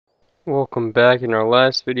Welcome back. In our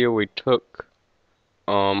last video we took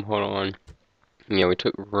hold on. Yeah, we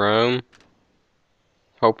took Rome.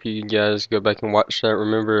 Hope you guys go back and watch that.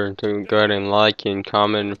 Remember to go ahead and like and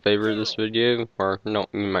comment and favorite this video. Or no,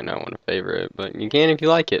 you might not want to favorite it, but you can if you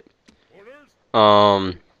like it.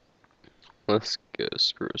 Let's go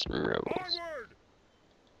screw some rebels.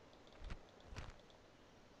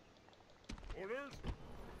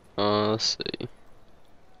 Let's see.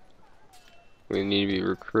 We need to be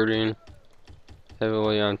recruiting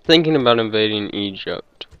heavily. I'm thinking about invading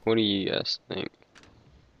Egypt. What do you guys think?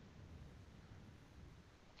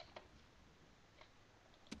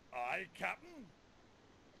 Aye, Captain.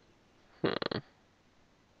 Huh.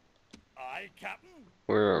 Aye, Captain.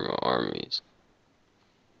 Where are my armies?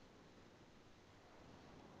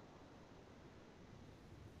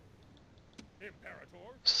 Imperator.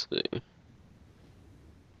 Let's see.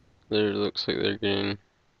 There looks like they're getting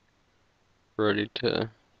ready to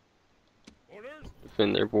Orders.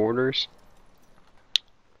 defend their borders.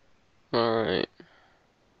 Alright.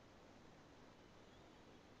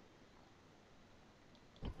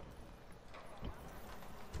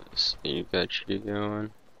 Let's see, you got you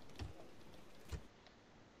going.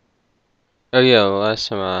 Oh yeah, last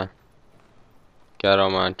time I got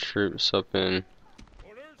all my troops up in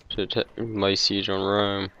to lay siege on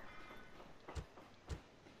Rome.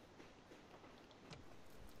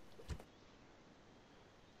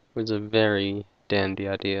 Was a very dandy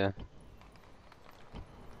idea.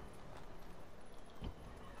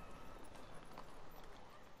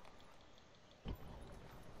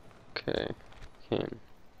 Okay, can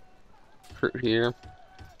recruit here.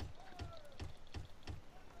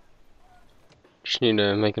 Just need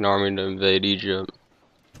to make an army to invade Egypt.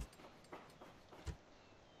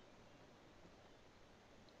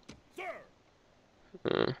 Sir.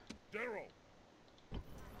 General.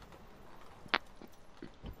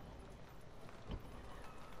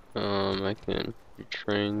 I can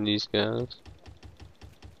retrain these guys.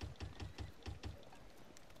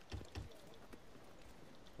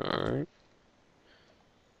 Alright.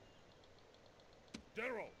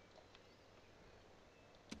 General.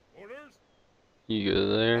 Orders. You go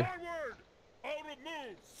there. Onward. Out of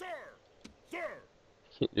move, sir. Sir.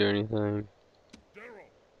 Can't do anything. General.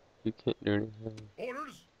 You can't do anything.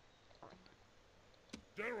 Orders.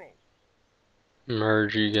 General.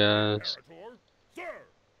 Merge you guys. Imperator. Sir.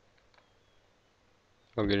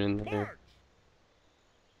 I'll get in there.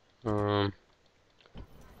 March.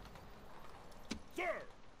 Sir.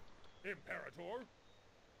 Imperator.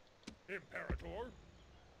 Imperator.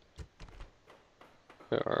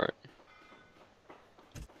 Alright.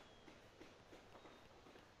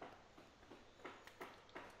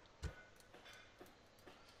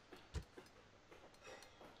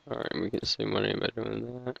 Alright, we can save money by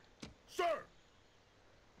doing that. Sir.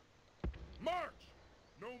 March.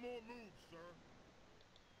 No more moves, sir.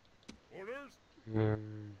 Orders.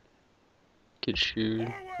 Get you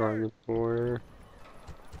from the border.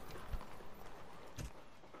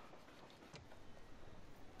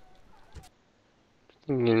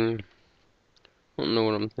 Thinking, I don't know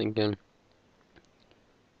what I'm thinking.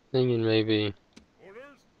 Thinking maybe.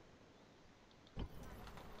 Orders.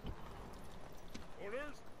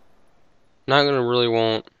 Orders. Not gonna really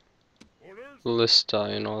want Orders.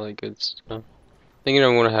 Listi and all that good stuff. Thinking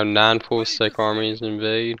I'm gonna have 9 full stack armies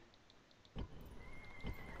invade.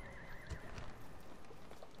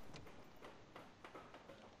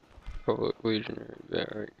 Public legionary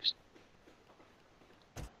barracks.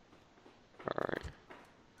 Alright.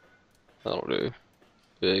 That'll do.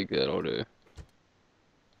 Big, that'll do.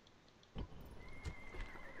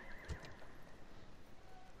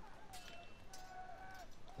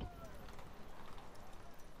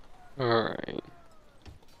 Alright.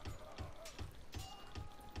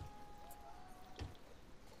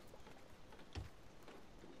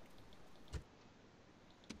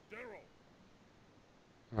 General.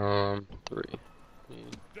 3.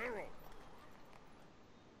 General.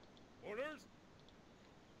 Orders.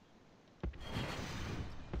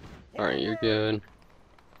 Alright, you're good.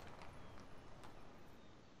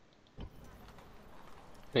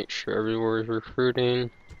 Make sure everywhere is recruiting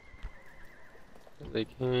if they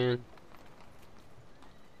can.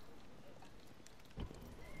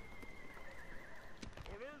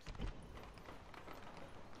 Orders.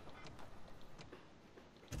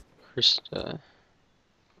 Krista.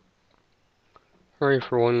 Hurry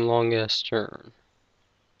for one long ass turn.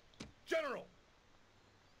 General.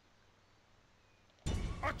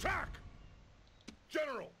 Attack.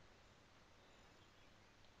 General.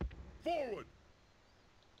 Forward.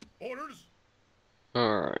 Orders.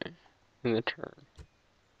 Alright. In the turn.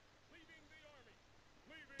 Leaving the army.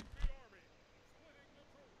 Leaving the army.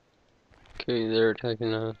 Okay, they're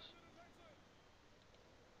attacking us.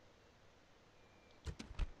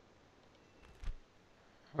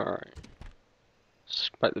 Alright.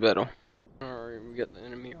 Let's fight the battle. Alright, we got the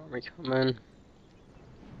enemy army coming.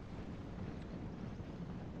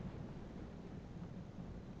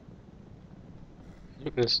 I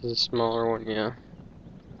think this is a smaller one, yeah.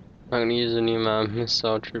 Not gonna use any of my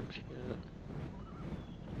missile troops yet.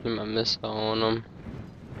 Get my missile on them.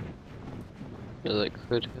 Yeah, that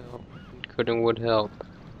could help. Could and would help.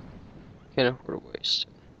 Can't afford to waste it.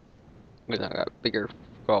 Because I got bigger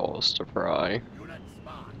balls to fry.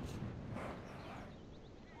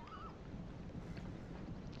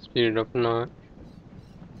 Speed it up a notch.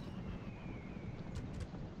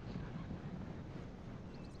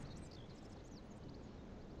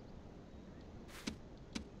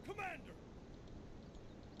 Commander!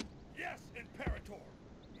 Yes, Imperator!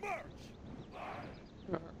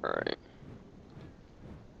 March! Alright.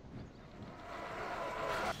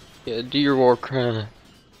 Yeah, do your war cry.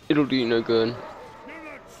 It'll do you no good.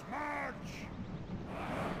 Units march!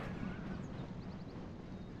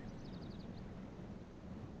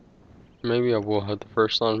 Maybe I will have the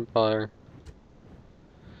first line of fire.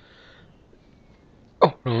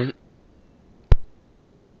 Oh, hold on.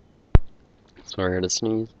 Sorry, I had to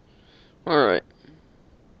sneeze. Alright.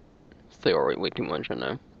 They already way too much, I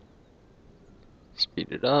know. Speed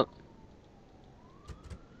it up.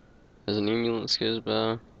 As an ambulance goes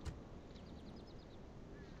by.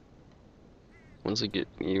 Once I get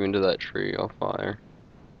you into that tree, I'll fire.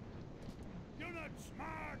 Units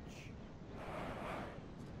march!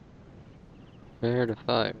 Prepare to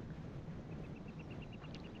fire.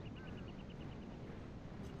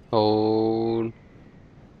 Hold.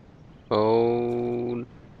 Hold.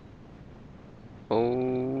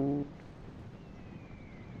 Hold.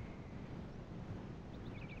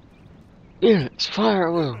 Units, fire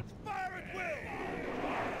at will. Units fire at will!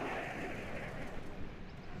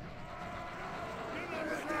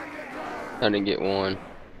 I didn't get one.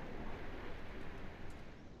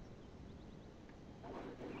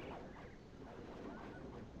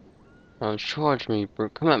 Charge me, bro.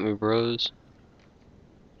 Come at me, bros.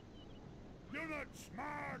 Units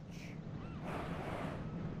march!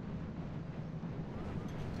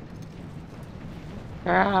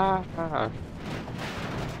 Ah.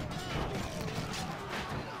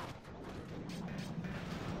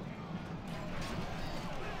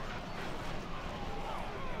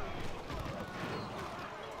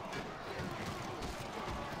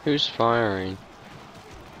 Who's firing?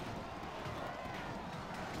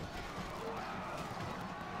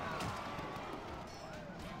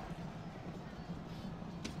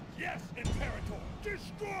 Yes, Imperator!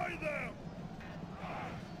 Destroy them!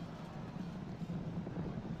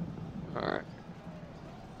 Alright.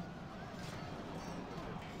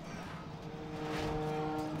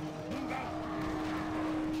 Move out!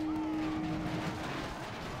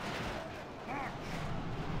 March!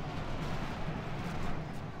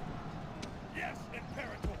 Yes,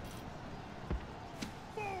 Imperator!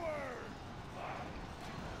 Forward!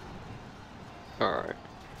 Alright.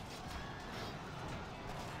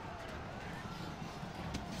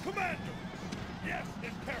 Commander! Yes,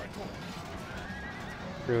 Imperator!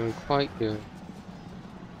 Doing quite good.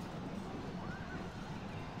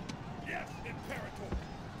 Yes, Imperator!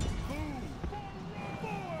 Move!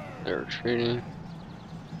 Forward! They're retreating.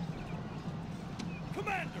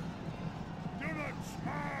 Commander! Units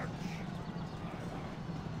march!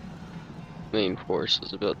 Main force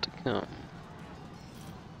is about to come.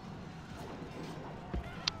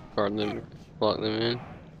 Guard them, block them in.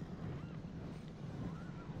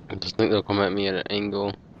 I just think they'll come at me at an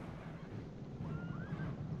angle.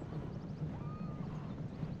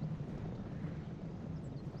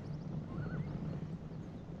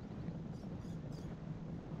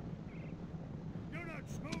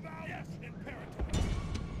 Units move out! Yes, Imperator!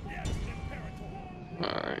 Yes, Imperator!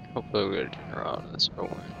 Alright, hopefully we'll get a general out of this for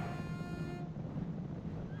one.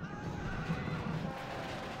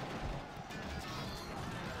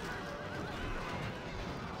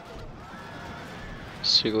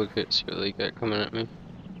 See what they got coming at me.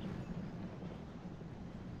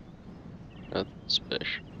 Nothing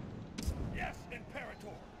special. Yes,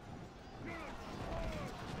 Imperator!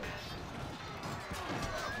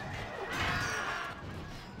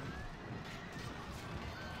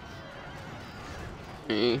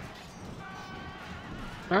 Me.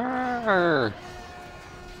 Arr!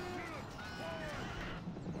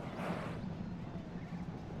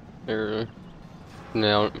 They're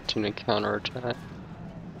now to a counterattack.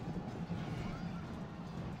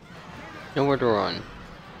 Nowhere to run.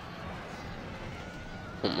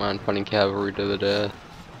 Don't mind fighting cavalry to the death.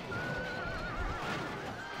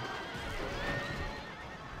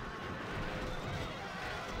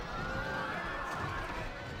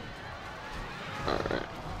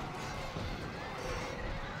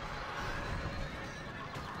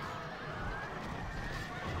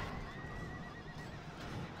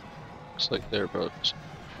 Looks like they're both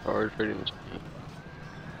charged right into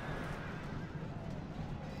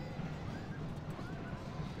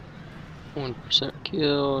me. %1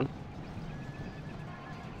 killed.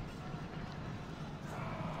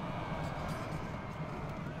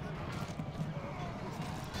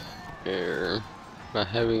 There. My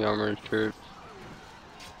heavy armored troops.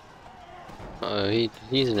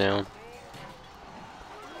 He's down.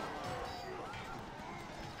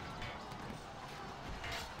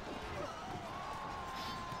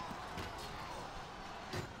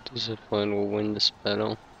 Discipline will win this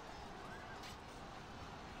battle.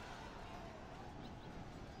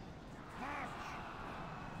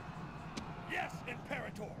 Yes,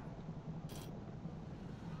 Imperator.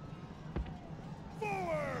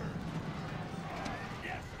 Forward.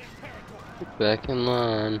 Yes, Imperator. Back in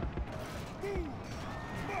line. Move.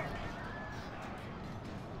 March.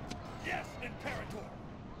 Yes, Imperator.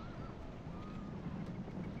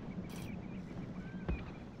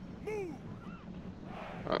 Move.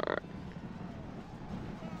 Alright.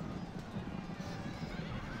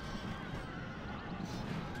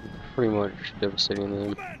 Pretty much devastating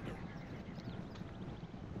them. Commander.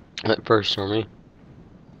 That first army.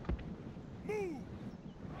 Move.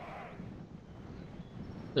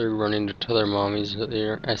 They're running to tell their mommies that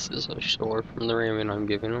their asses are sore from the ramming I'm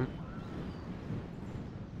giving them.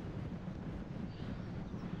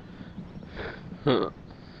 Huh.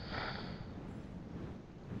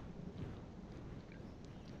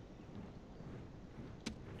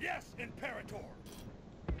 Yes, Imperator.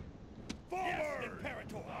 Forward. Yes,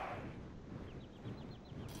 Imperator.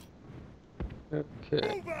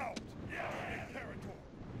 Okay. Move out. Yes, Imperator.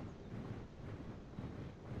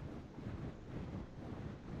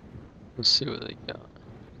 Let's see what they got.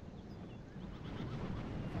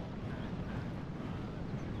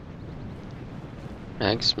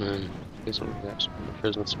 X-Men. These are the X-Men.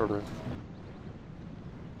 Prison Swordman.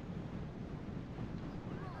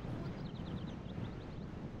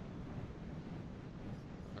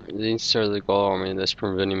 These are the Gaul army that's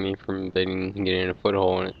preventing me from invading and getting a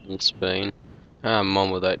foothold in Spain. I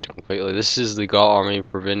mumbled that completely. This is the Gaul army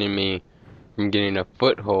preventing me from getting a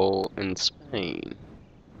foothold in Spain.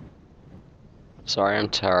 Sorry, I'm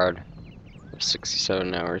tired.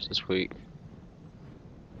 67 hours this week.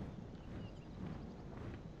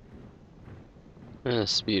 I'm gonna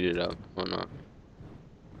speed it up. Why not?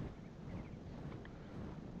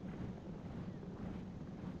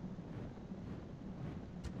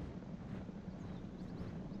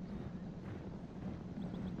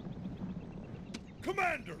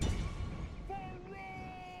 Commander. For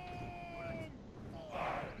Rome.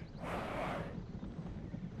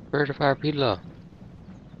 Where's the fire Pila?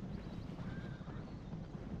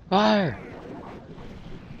 Fire!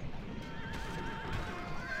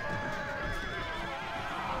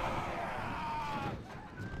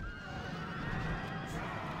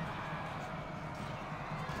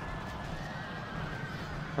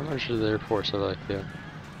 How much of their force have I killed?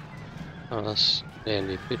 Oh, that's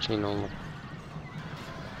dandy. 15 only.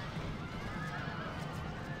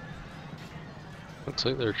 Looks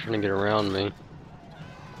like they're trying to get around me.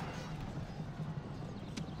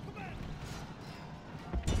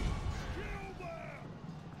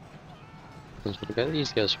 That's what I got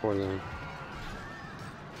these guys for then.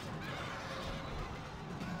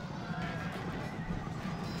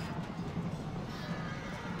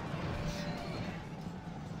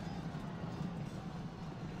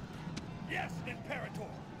 Yes, Imperator.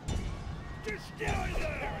 Destroy them.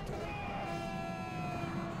 Imperator.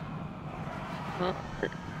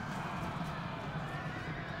 Alright.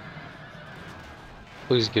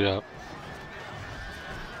 Please get up.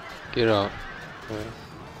 Get up. Alright.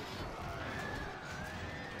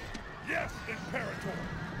 Yes, Imperator.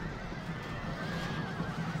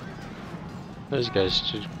 Those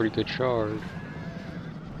guys did a pretty good charge.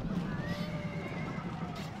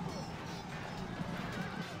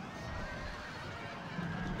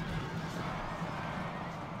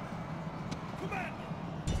 Commander.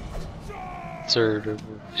 Third of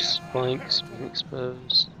flanks being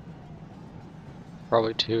exposed.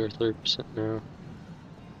 Probably 2 or 3% now.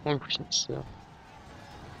 1% still.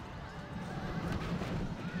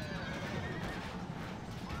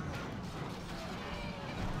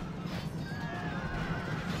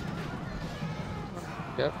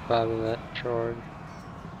 Got 5 of that charge.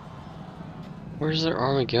 Where's their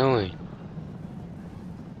army going?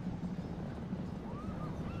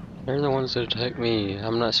 They're the ones that attack me.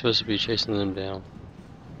 I'm not supposed to be chasing them down.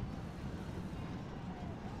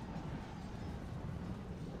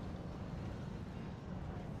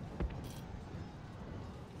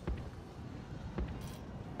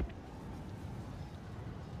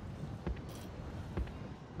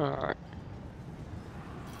 Alright.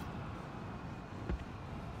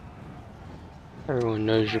 Everyone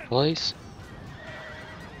knows your place.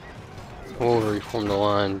 We'll reform the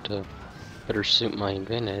line to better suit my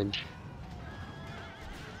advantage.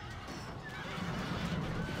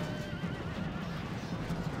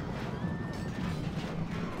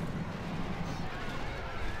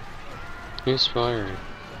 Who's firing?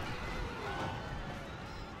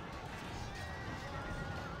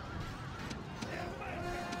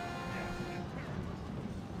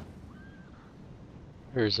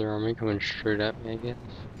 There's their army coming straight at me, I guess.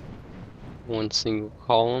 One single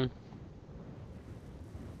column.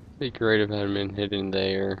 Be great if I had been hidden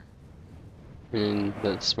there. In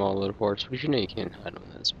that small little forest, but you know you can't hide on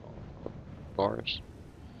that small forest.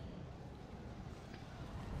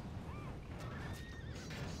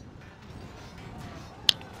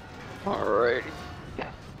 Alrighty.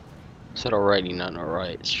 Said alrighty, not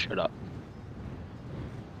alright. Shut up.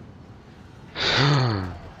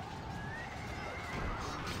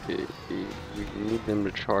 We need them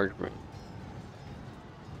to charge me.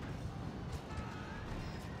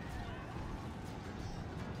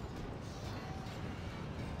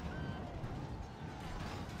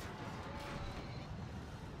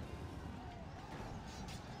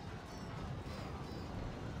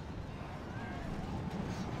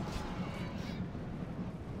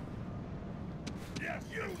 Yes,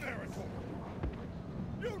 you territory!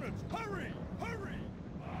 Units, hurry! Hurry!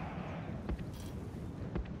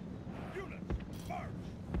 Units, march!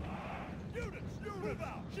 Units, move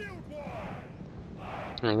out! Shield wall!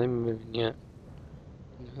 Are they moving yet?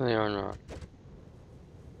 No, they are not.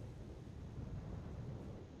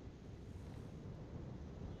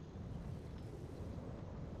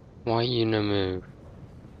 Why you no move?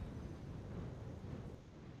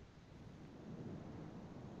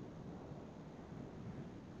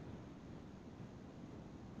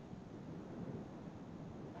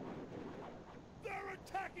 They're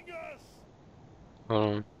attacking us! Hold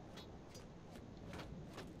on.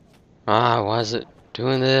 Ah, why is it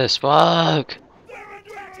doing this? Fuck! They're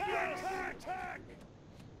attacking us! Attack!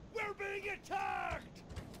 We're being attacked!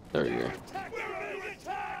 There you go. We're being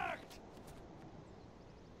attacked!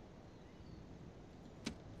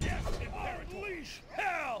 Yes, unleash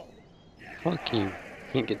hell! Fuck you.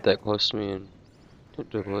 Can't get that close to me and don't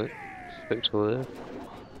do it. Expect to live.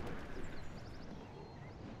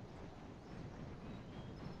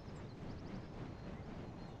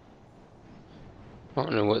 I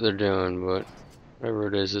don't know what they're doing, but whatever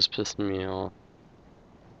it is, it's pissing me off.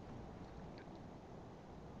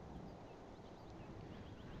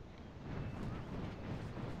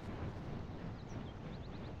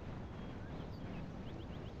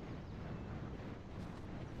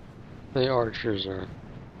 The archers are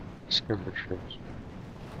skirmishers.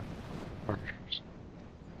 Archers.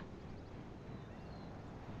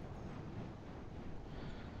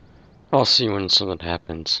 I'll see when something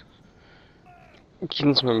happens.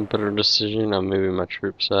 King's made a better decision on moving my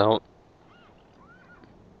troops out.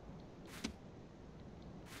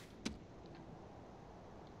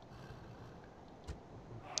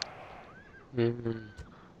 Mm-hmm.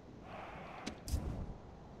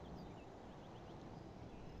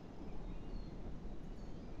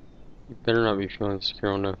 You better not be feeling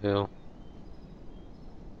secure on no hill.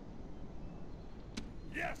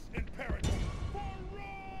 Yes, Imperator! For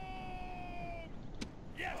Rome!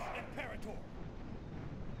 Yes, Imperator!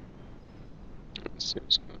 Let's see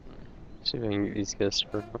what's going on. See if I can get these guys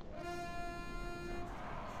spread out.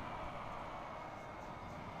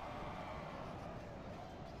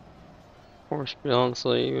 Force balance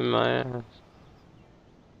leaving my ass.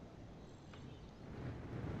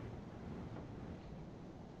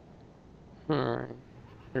 Alright.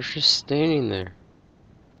 They're just standing there.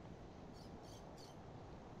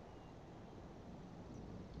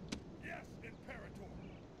 Yes, Imperator!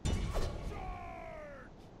 Charge!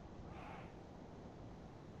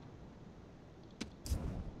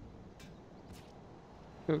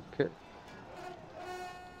 Okay.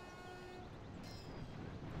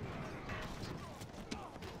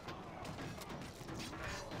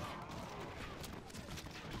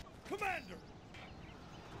 Commander!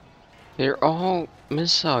 They're all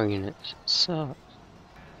missile units. It sucks.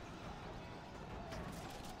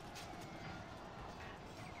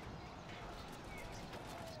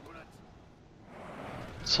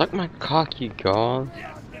 Suck my cock, you god.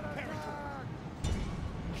 Yes, Imperator!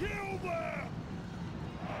 Kill them!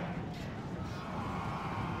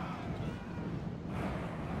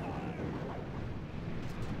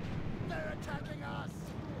 They're attacking us!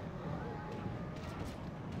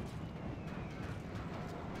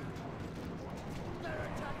 They're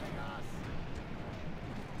attacking us!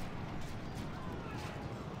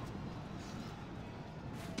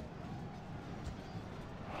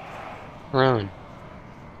 run.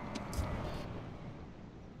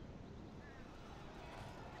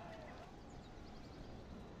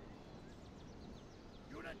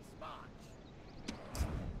 Unit march.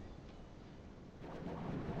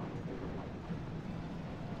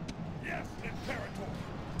 Yes, Imperator.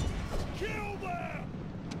 Kill them.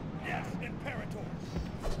 Yes, Imperator.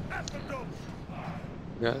 At the dome.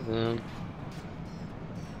 Got them.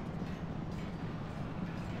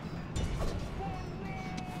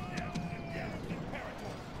 Yes, yes,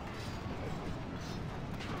 Imperator.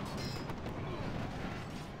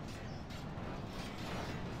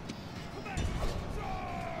 Command,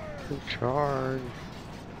 charge! Charge.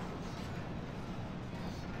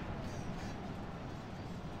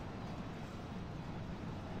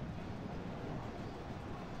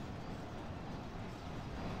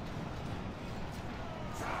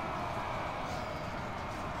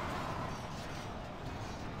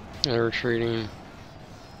 They're retreating.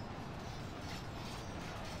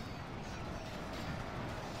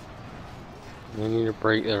 They need to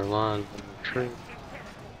break their lines and retreat.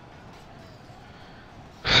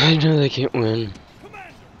 I know they can't win.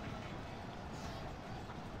 Commander!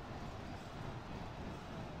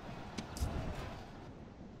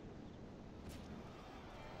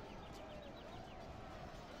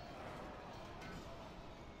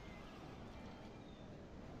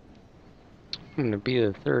 I'm gonna be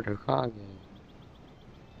the third Hokage.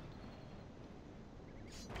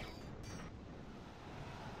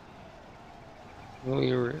 Will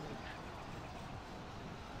you really?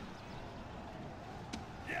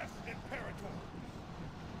 Yes, Imperator!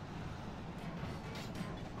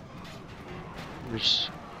 There's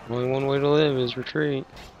only one way to live is retreat.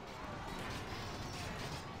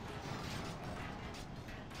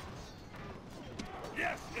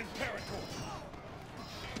 Yes, Imperator!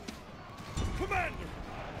 Commander!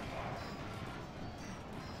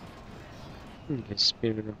 Get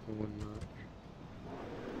speeded up a one notch.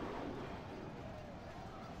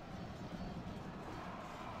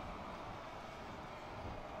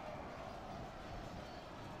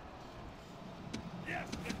 Yes,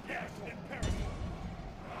 yes, Imperator!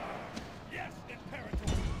 Yes,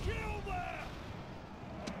 Imperator! Kill them!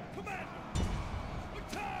 Commander!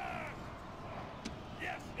 Attack!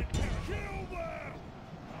 Yes, Imperator! Kill them!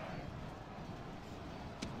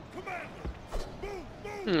 Commander! Move!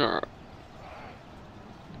 Move! Alright.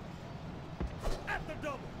 At the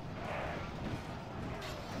double!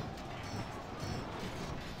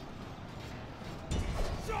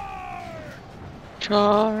 Charge!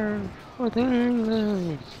 Charge with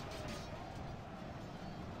England.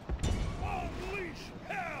 Unleash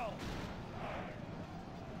hell!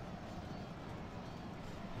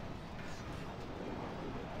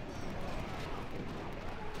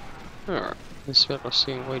 Alright. This battle's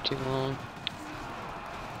seeing way too long.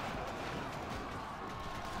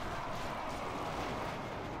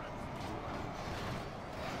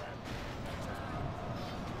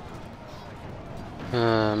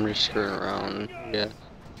 I'm just screwing around. Yeah.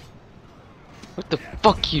 What the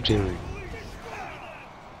fuck you doing?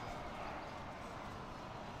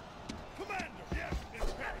 Commander! Yes,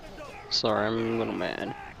 Imperator! Sorry, I'm a little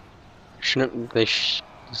mad. Shouldn't they? This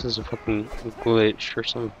is a fucking glitch or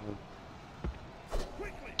something.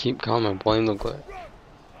 Quickly! Keep calm and blame the glitch. Run!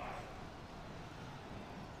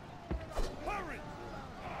 Hurry!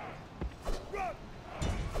 Run!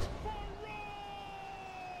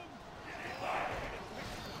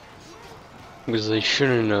 Because they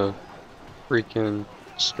shouldn't have freaking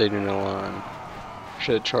stayed in a line.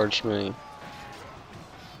 Should have charged me.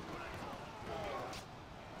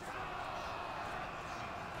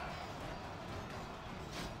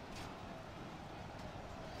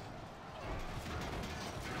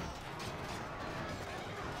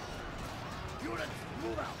 Units,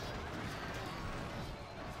 move out!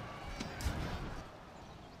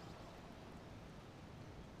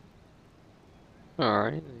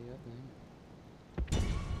 Alright.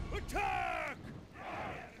 Attack!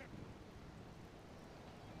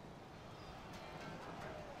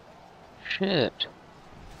 Shit.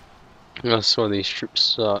 I swear these troops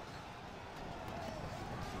suck.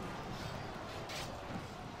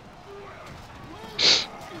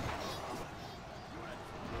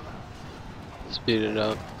 Speed it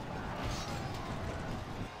up.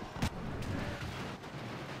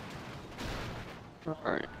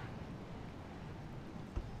 Alright.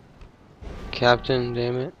 Captain,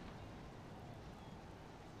 damn it.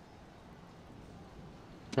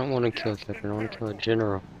 I don't want to kill a captain, I want to kill a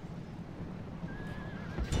general.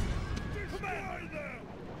 Destroy them!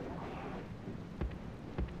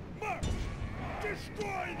 March!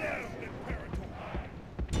 Destroy them! Imperator!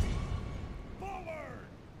 Forward!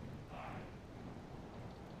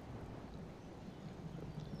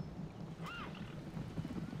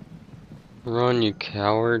 Run, you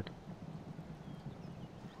coward.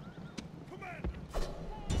 Commander!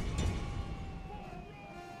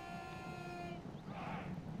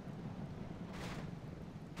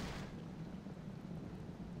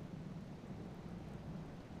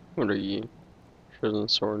 What are you? Prison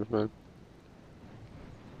swordsman.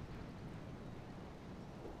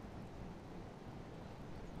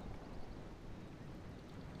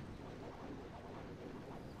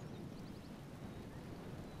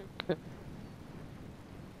 Okay.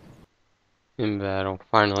 In battle.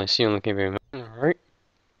 Finally, see on the campaign. Alright.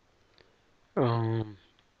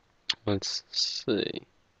 Let's see.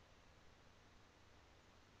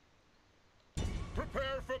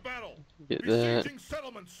 Prepare for battle! Get that. Besieging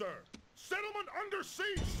settlement, sir! Settlement under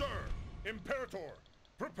siege, sir! Imperator,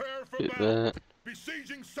 prepare for Get battle! that.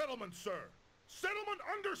 Besieging settlement, sir! Settlement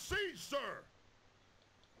under siege, sir!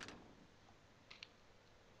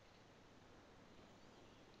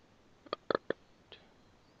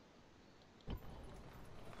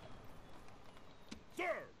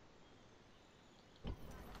 Sir!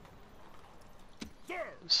 Sir!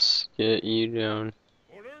 Let's get you down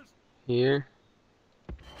Orders? here.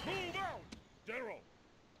 Move out! General!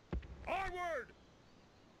 Onward!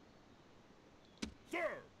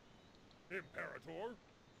 Sir! Imperator!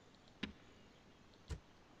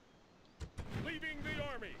 Leaving the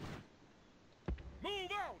army!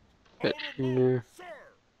 Move out! Get Out of move, here. sir!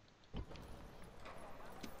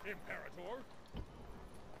 Imperator!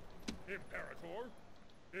 Imperator!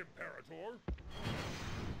 Imperator!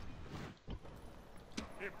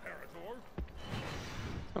 Imperator!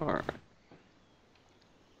 Alright.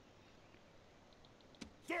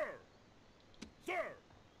 Sir! Sir!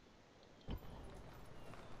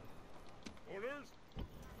 Orders?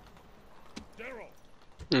 General!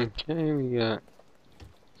 Okay, we got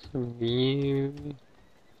some of you,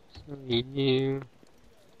 some of you,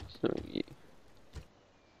 some of you.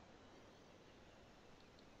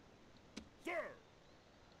 Sir!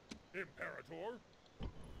 Imperator!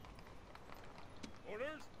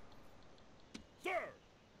 Orders? Sir!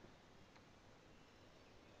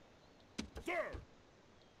 Sir!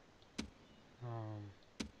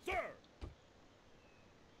 Sir!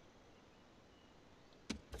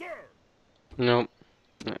 Sir! Nope,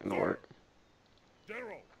 not gonna Sir! work.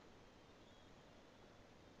 General!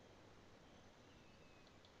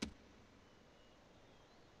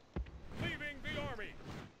 Leaving the army!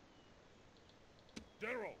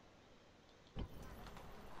 General!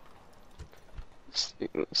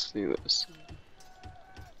 Let's see, let's see.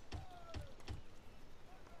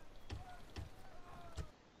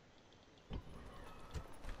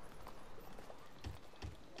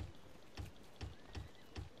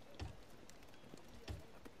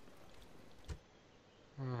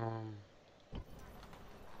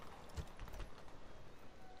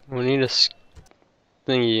 We need a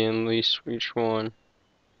thingy in least each one.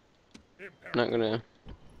 Not gonna.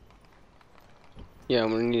 Yeah,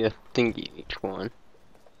 I'm gonna need a thingy in each one.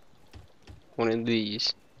 One of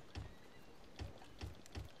these.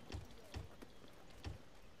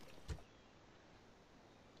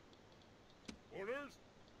 Orders?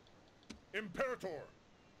 Imperator!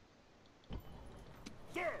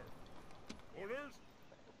 Sir! Orders?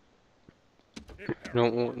 Imperator!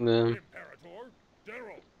 Don't want them. Imperator!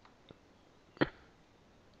 General!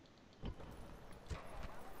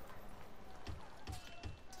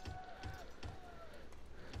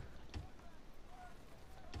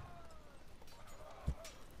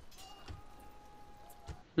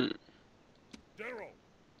 General!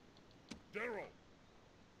 General!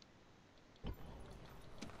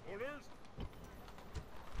 Orders?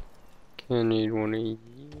 Can need one of you.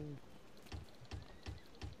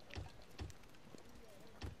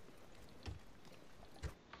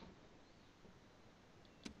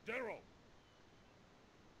 General!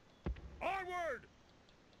 Onward!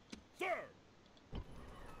 Sir!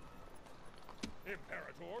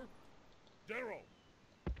 Imperator! General!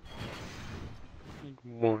 Need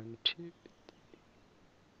 1, 2.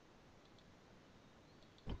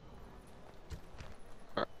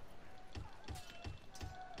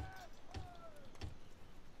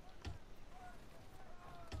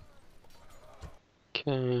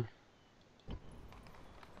 Okay.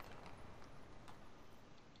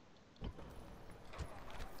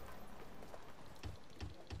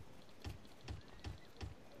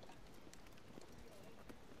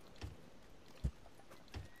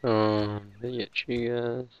 They get you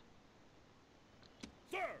guys.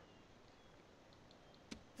 Sir!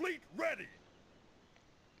 Fleet ready!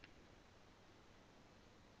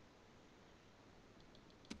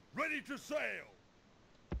 Ready to sail!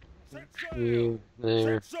 Set sail! You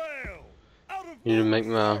there. Set sail! Out of Need to move, make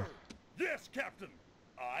my sir! Yes, Captain.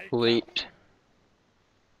 I fleet.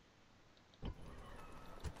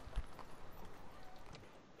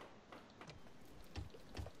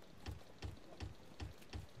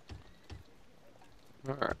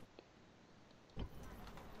 Alright.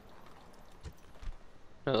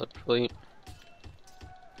 Another fleet.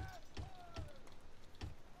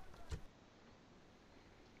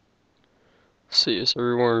 See us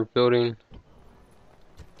everywhere building.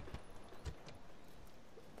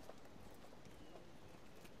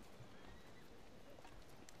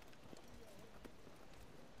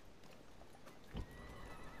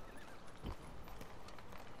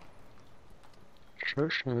 Sure.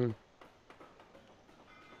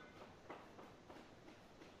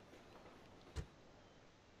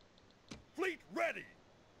 Fleet ready.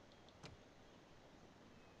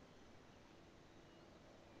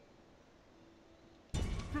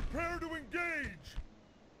 Prepare to engage.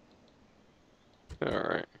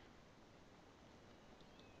 Alright.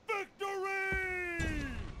 Victory!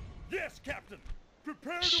 Yes, Captain.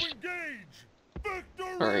 Prepare to engage.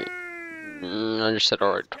 Victory! Alright. I just said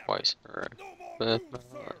alright twice. Alright. No more But, moves,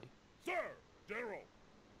 sir. Sir, General.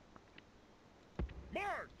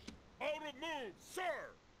 March! Out of move, sir.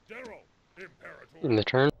 General. Imperator. in the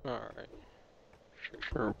turn? Alright.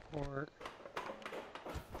 Sure report.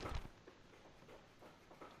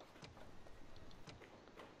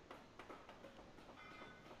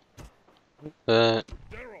 That.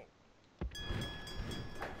 General.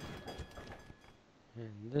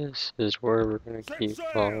 And this is where we're gonna Set keep sail.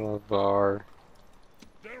 all of our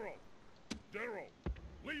General. General.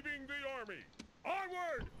 Leaving the army.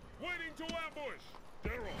 Onward! Waiting to ambush.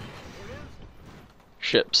 General. Orders.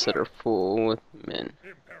 ships that are full with men.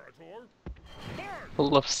 Imperator. March!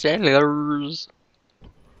 Full of sailors.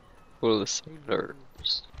 Full of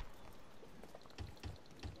sailors.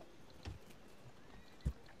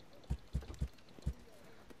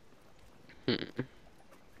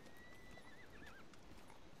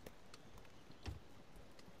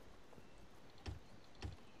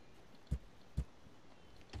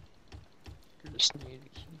 Just need to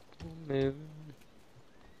keep on moving.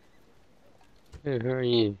 Hey, who are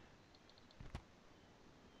you?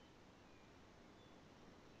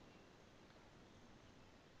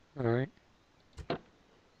 Alright. For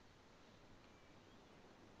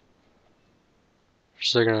a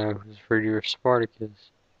second I was afraid you were Spartacus.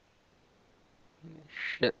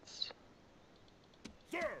 Shits.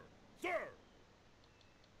 Sir! Sir!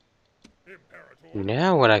 Imperator.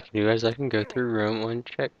 Now what I can do is I can go through Rome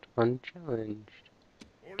unchecked, unchallenged.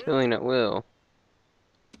 Orders. Killing at will.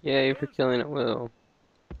 Yay for killing at will.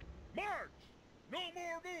 March! No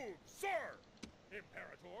more moves, sir!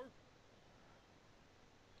 Imperator.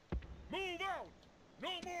 Move out! No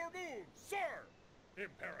more moves, sir!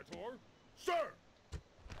 Imperator. Sir!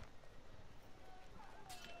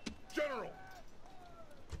 General!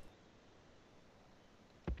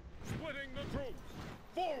 Splitting the troops!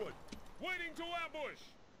 Forward! Waiting to ambush!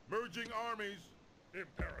 Merging armies!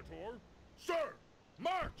 Imperator. Sir!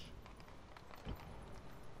 March!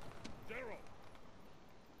 General!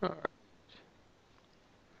 Alright.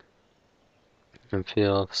 I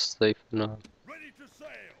feel safe enough Ready to sail!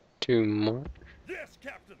 to march. Yes,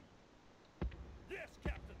 Captain! Yes,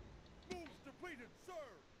 Captain! Moves depleted, sir!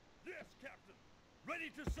 Yes, Captain!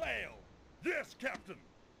 Ready to sail! Yes, Captain!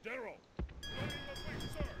 General! Loading the fleet,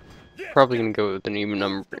 sir! Yes, Probably gonna Captain. go with an even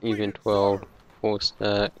number, Moves even depleted, 12 sir! full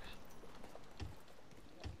stack.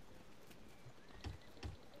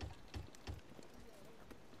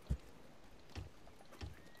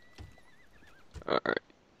 Alright.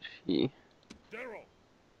 Gee. General!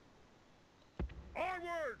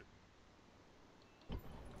 Onward!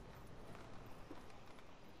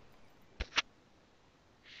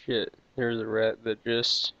 Shit. There's a rat that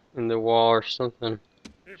just in the wall or something.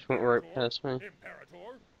 Just went right Imperator. past me. Imperator.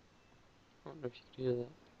 I don't know if you can hear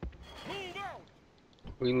that. Move out!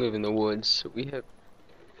 We live in the woods, so we have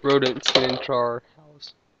rodents get into our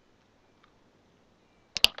house.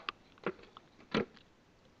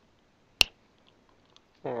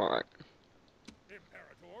 Alright.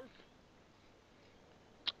 Imperator.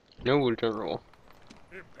 No general.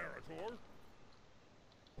 Imperator.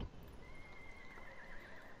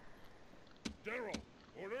 General.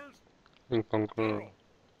 Orders. Think I'm gonna General.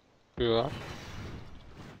 do that.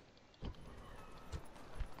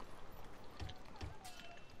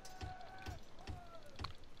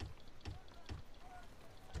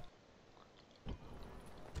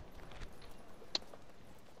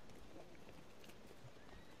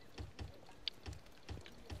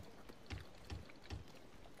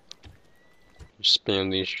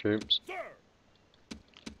 Spam these troops. Sir!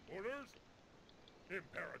 Orders.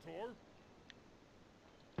 Imperator.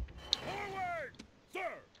 Forward!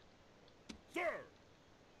 Sir! Sir!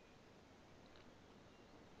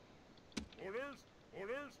 Orders!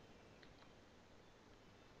 Orders!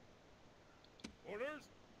 Orders!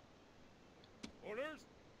 Orders!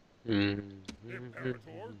 Imperator!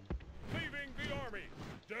 Leaving the army!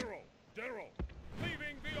 General! General!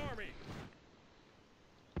 Leaving the army!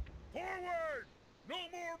 Forward! No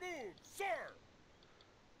more moves, sir!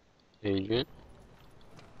 Agent.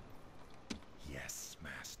 Yes,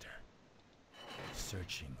 master.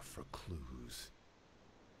 Searching for clues.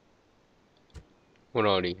 What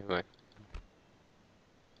all do you have?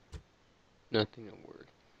 Nothing a word.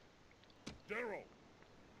 General!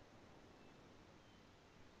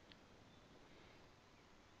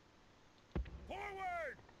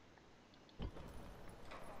 Forward!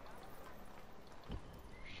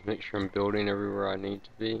 Just make sure I'm building everywhere I need to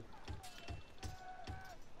be.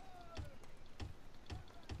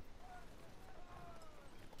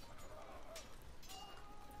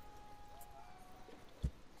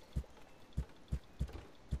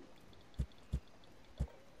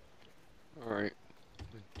 Alright.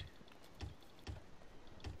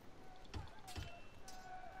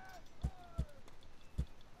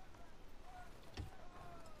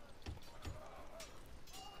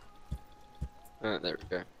 There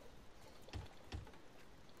we go.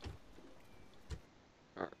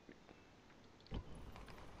 Alright.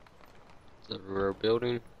 Is that a real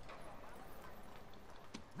building?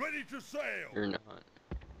 Ready to sail! You're not.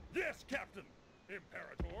 Yes, Captain!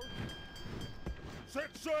 Imperator!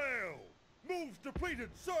 Set sail! Moves depleted,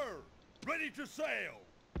 sir! Ready to sail!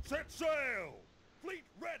 Set sail! Fleet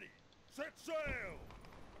ready! Set sail!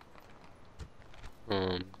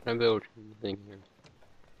 Can I build anything here?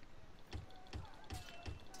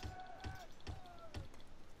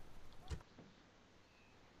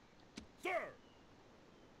 Sir!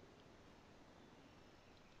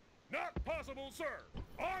 Not possible, sir!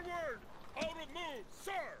 Onward! Out of move,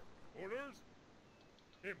 sir! Orders?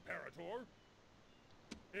 Imperator?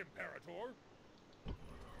 Imperator?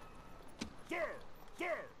 Sir!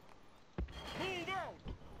 Sir! Move out!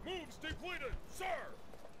 Moves depleted, sir!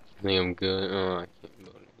 I think I'm good. Oh, I can't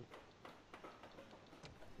build it.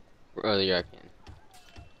 Oh, yeah, I can.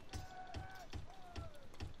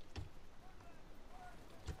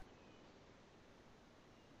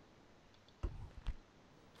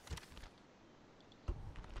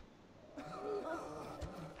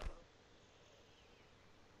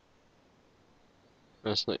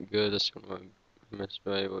 That's not good. That's gonna mess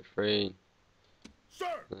me with trade Sir!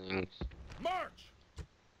 things. March!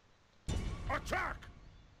 Attack!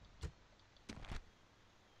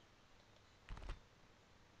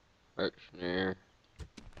 Actionaire.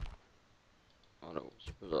 Auto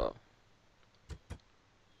resolve.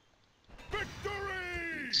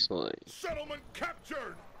 Victory! Slay. Settlement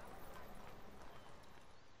captured!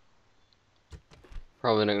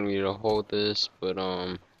 Probably not gonna be able to hold this, but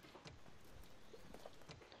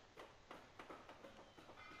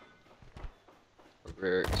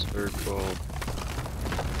very circle.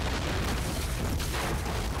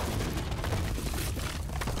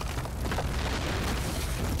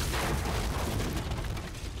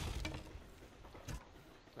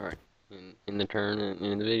 Alright, in the turn and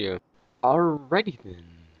in the video. Alrighty then.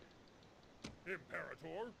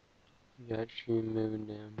 Imperator? Got you moving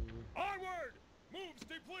down here. Onward! Moves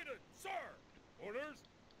depleted, sir! Orders?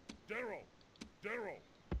 General! General!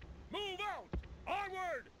 Move out!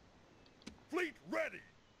 Onward! Fleet ready!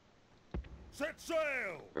 Set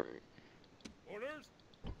sail! Alright. Orders?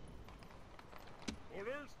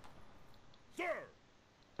 Orders? Sir!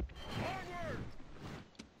 Onward!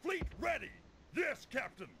 Fleet ready! Yes,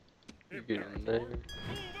 Captain! You get in there. Move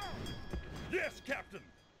out! Yes, Captain!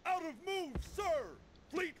 Out of move, sir!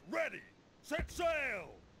 Fleet ready! Set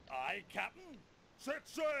sail! Aye, Captain! Set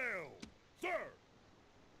sail! Sir!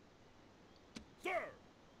 Sir!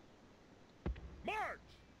 March!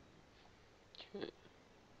 Okay.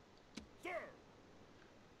 Sir!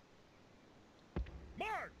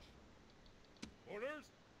 March! Orders?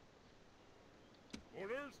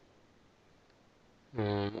 Orders?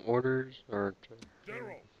 Orders are to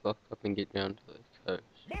General! fuck up and get down to the coast.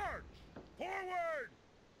 March! Forward!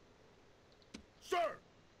 Sir!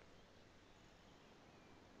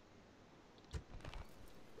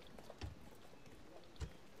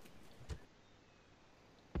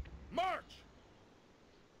 March!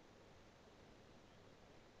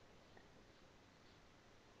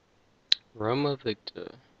 Roma Victor.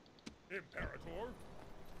 Imperator?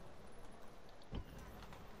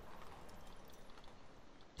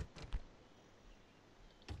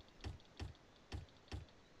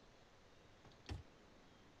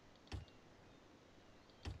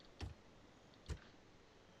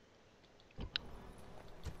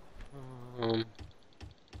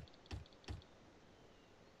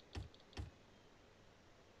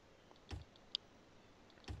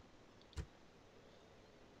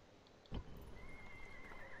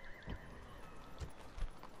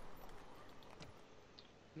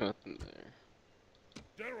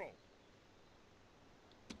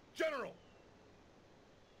 General!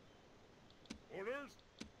 Orders?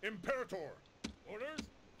 Imperator! Orders?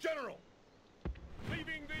 General!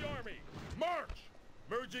 Leaving the army! March!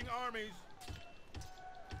 Merging armies!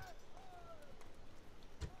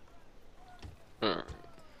 Alright.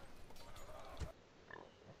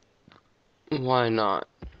 Why not?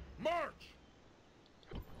 March!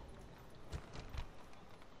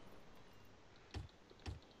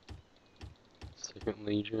 Second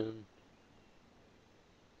Legion.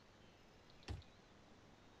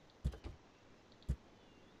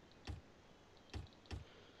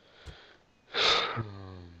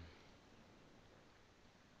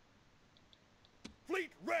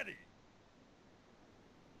 Fleet ready!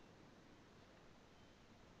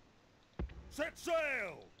 Set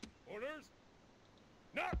sail! Orders?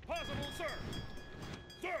 Not possible, sir!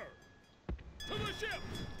 Sir! To the ships!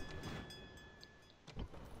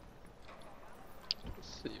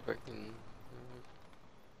 Let's see if I can.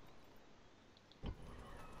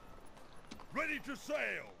 Ready to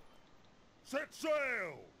sail! Set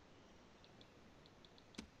sail!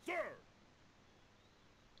 Sir!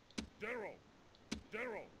 General!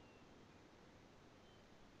 General!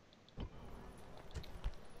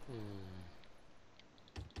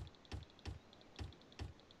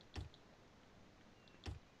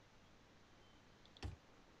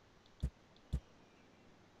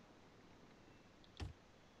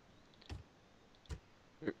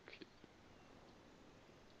 Okay.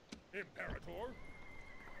 Imperator!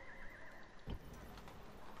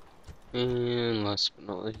 And last but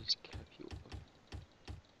not least, Capua.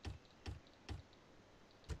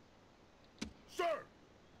 Sir!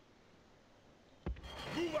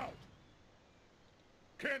 Move out!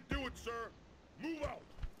 Can't do it, sir! Move out!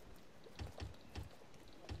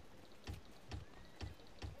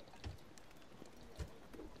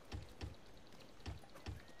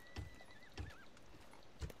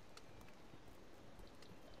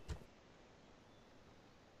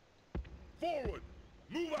 Forward!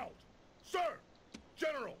 Move out! Sir!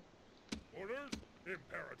 General! Orders?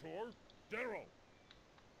 Imperator! General!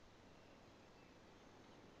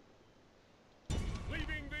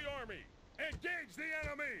 Leaving the army! Engage the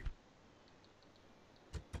enemy!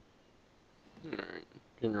 Alright,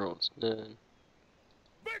 General's dead.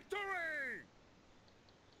 Victory!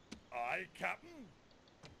 Aye, Captain?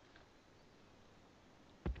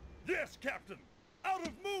 Yes, Captain! Out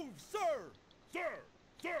of move, sir! Sir!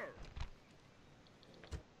 Sir!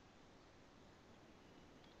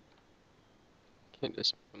 Can't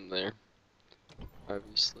just from there,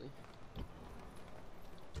 obviously.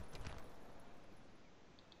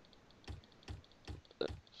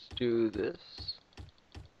 Let's do this.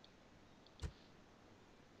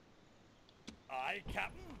 Aye,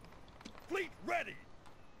 Captain? Fleet ready!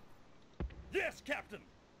 Yes, Captain!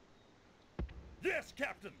 Yes,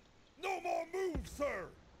 Captain! No more moves, sir!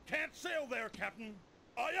 Can't sail there, Captain!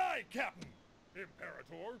 Aye, aye, Captain!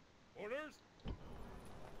 Imperator, orders?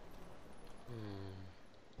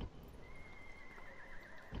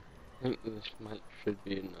 I think this should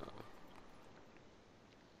be enough.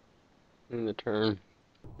 In the turn.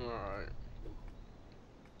 Alright.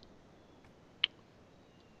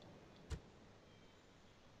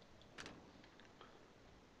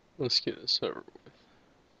 Let's get this over with.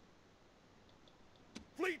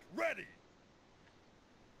 Fleet ready!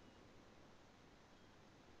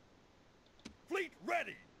 Fleet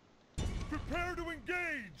ready! Prepare to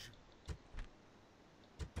engage!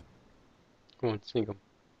 Come on, sink 'em.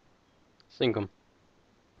 Sink 'em.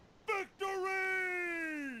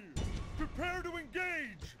 Victory! Prepare to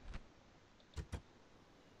engage!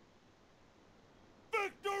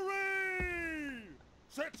 Victory!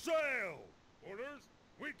 Set sail! Orders?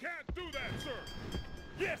 We can't do that, sir!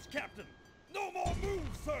 Yes, Captain! No more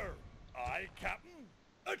moves, sir! Aye, Captain!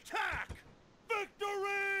 Attack!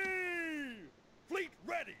 Victory! Fleet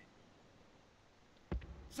ready!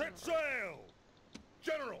 Set sail!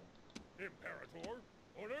 General! Imperator!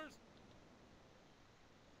 Orders?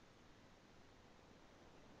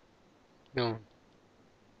 Go on.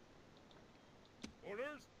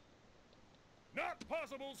 Orders? Not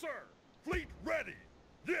possible, sir! Fleet ready!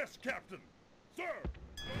 Yes, Captain! Sir!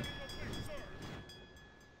 Loading the fleet, sir!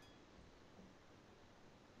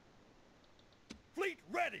 Fleet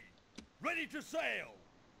ready! Ready to sail!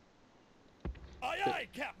 Aye, aye,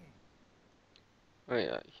 Captain! Aye,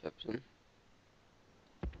 aye, Captain.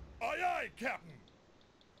 Aye, aye, Captain!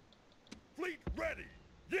 Fleet ready!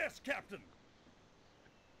 Yes, Captain!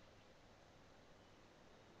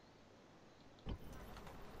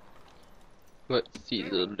 Let's see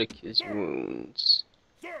the lick his wounds.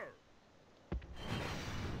 Sir!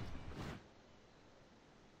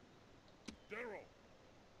 General!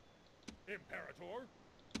 Imperator!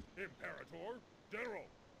 Imperator! General!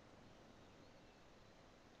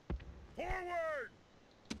 Forward!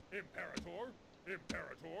 Imperator!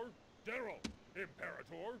 Imperator! General!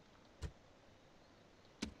 Imperator!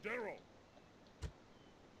 General!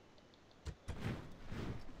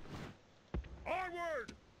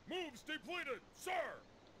 Onward! Moves depleted, sir!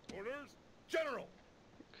 Orders? General!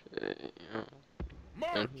 Okay,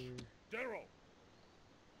 March! down here. General!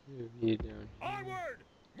 You down here. Onward!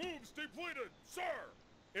 Moves depleted, sir!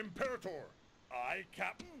 Imperator! Aye,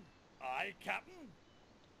 Captain! Aye, Captain!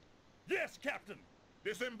 Yes, Captain!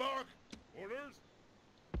 Disembark! Orders?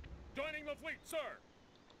 Joining the fleet, sir!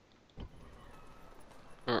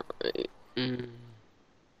 Alright.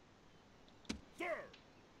 Sir!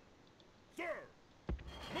 Sir!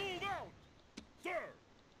 Move out! Sir!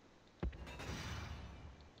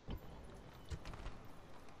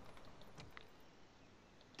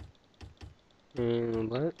 And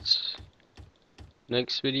let's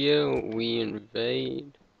next video we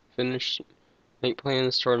invade, finish, make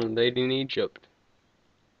plans, start invading Egypt.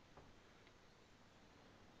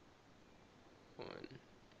 One,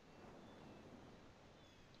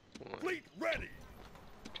 Fleet ready!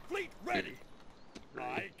 Fleet ready! three,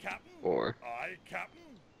 Aye, Captain! 4, Aye, Captain!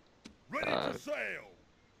 Ready to 5, sail!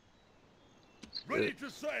 Ready 6, to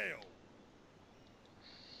sail!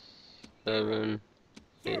 7,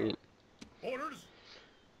 Sir! 8, Orders?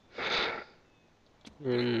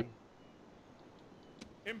 10,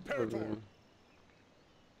 Imperator! 11,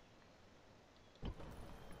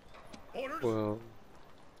 Orders? 12.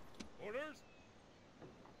 Orders?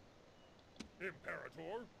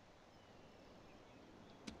 Imperator?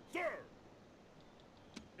 Sir!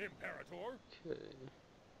 Imperator? Okay.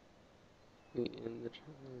 We end the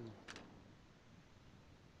turn.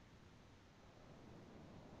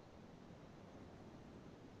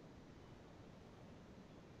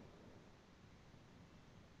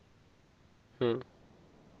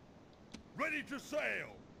 Ready to sail!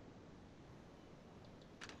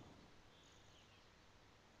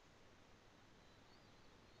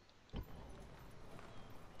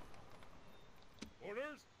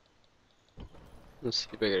 Orders? Let's see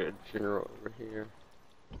if I get a general over here.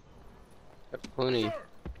 Got plenty. Sir!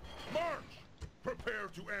 March! Prepare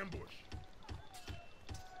to ambush!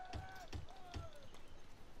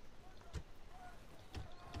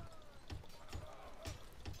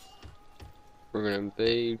 We're gonna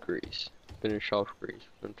invade Greece. Finish off Greece.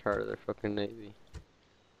 I'm tired of their fucking navy.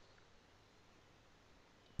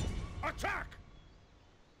 Attack!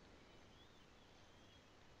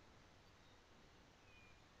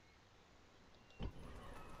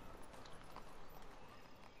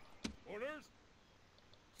 Orders?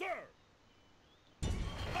 Sir!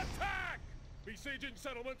 Attack! Besieging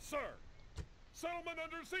settlement, sir! Settlement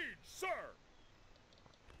under siege, sir!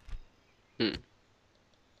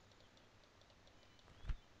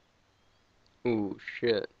 Ooh,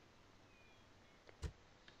 shit.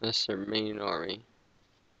 That's their main army.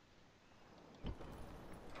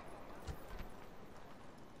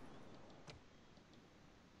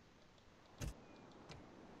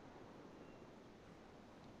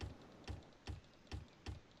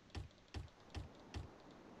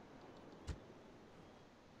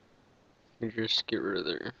 You just get rid of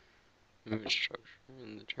their infrastructure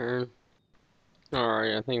in the turn.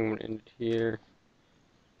 Alright, I think I'm gonna end it here.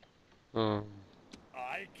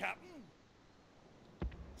 Aye, Captain.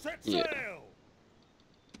 Set Yeah. sail!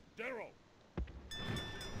 General.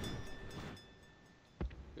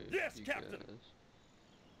 Yes, You Captain. guys.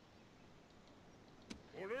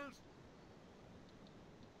 Orders?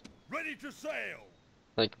 Ready to sail!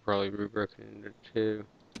 I could probably be broken into two.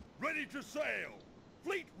 Ready to sail!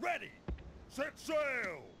 Fleet ready! Set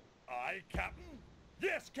sail! Aye, Captain.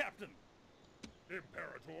 Yes, Captain.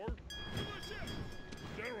 Imperator. To the ship!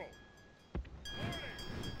 General. Morning.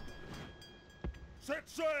 Set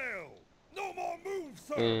sail! No more moves,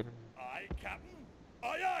 sir! Aye, Captain.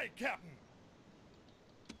 Aye, aye, Captain.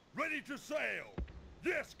 Ready to sail!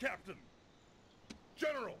 Yes, Captain.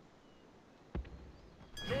 General.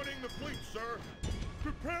 Joining the fleet, sir.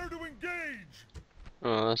 Prepare to engage!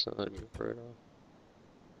 Oh, that's not letting me afraid of.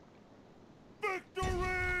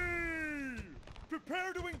 Victory!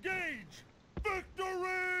 Prepare to engage!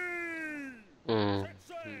 Victory! Set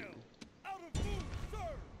sail! Out of move,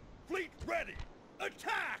 sir! Fleet ready!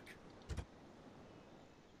 Attack!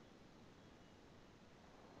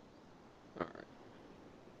 Alright.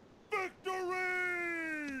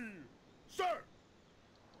 Victory! Sir!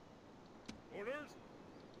 Orders?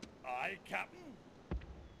 Aye, Captain.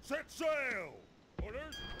 Set sail!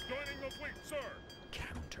 Orders? Joining the fleet, sir!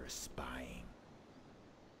 Counter spying.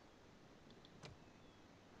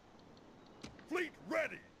 Fleet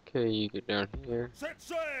ready. Okay, you get down here. Set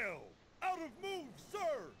sail. Out of move, sir.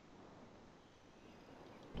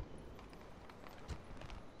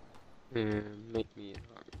 And make me an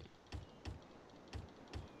army.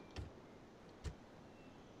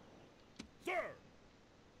 Sir.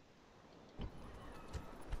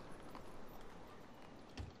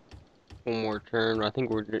 One more turn. I think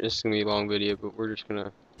it's gonna be a long video, but we're just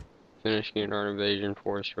gonna finish getting our invasion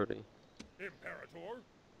force ready. Imperator.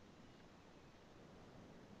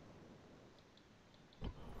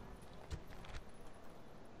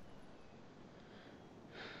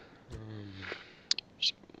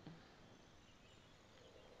 Just-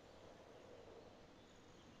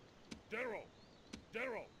 General.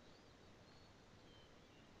 General.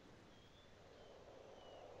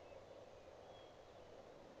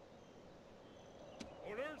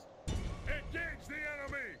 Orders. Engage the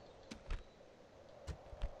enemy.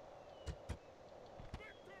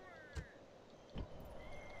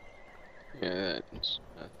 yeah, that's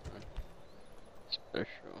nothing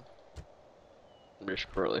special. I'm just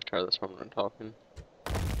really tired of this moment of talking.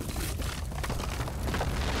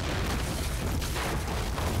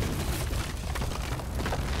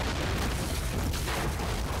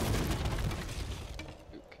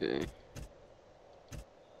 Okay.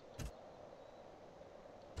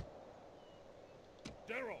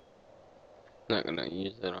 General. Not gonna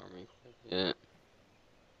use that army quite yet.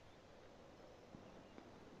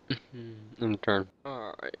 In turn.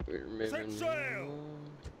 Alright, we're moving. Set sail.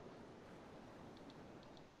 along.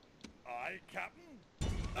 Aye, Captain.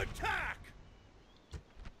 Attack!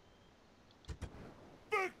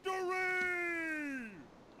 Victory!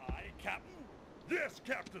 Aye, Captain. Yes,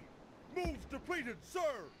 Captain. Moves depleted, sir.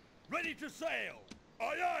 Ready to sail.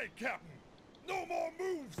 Aye, aye, Captain. No more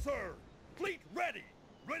moves, sir. Fleet ready.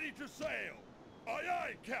 Ready to sail. Aye,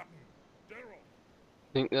 aye, Captain. General.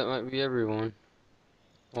 I think that might be everyone.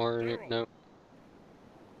 Or, General. nope.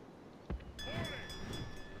 Morning.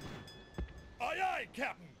 Aye, aye,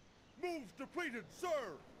 Captain. Moves depleted,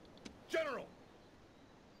 sir. General.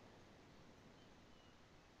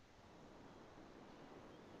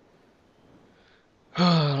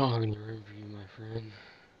 I don't have any room for you, my friend.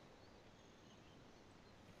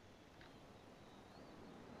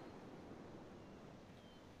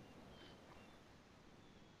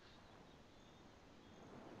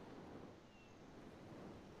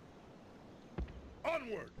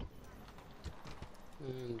 Onward.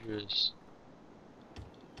 And just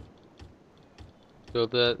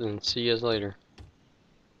build that and see you guys later.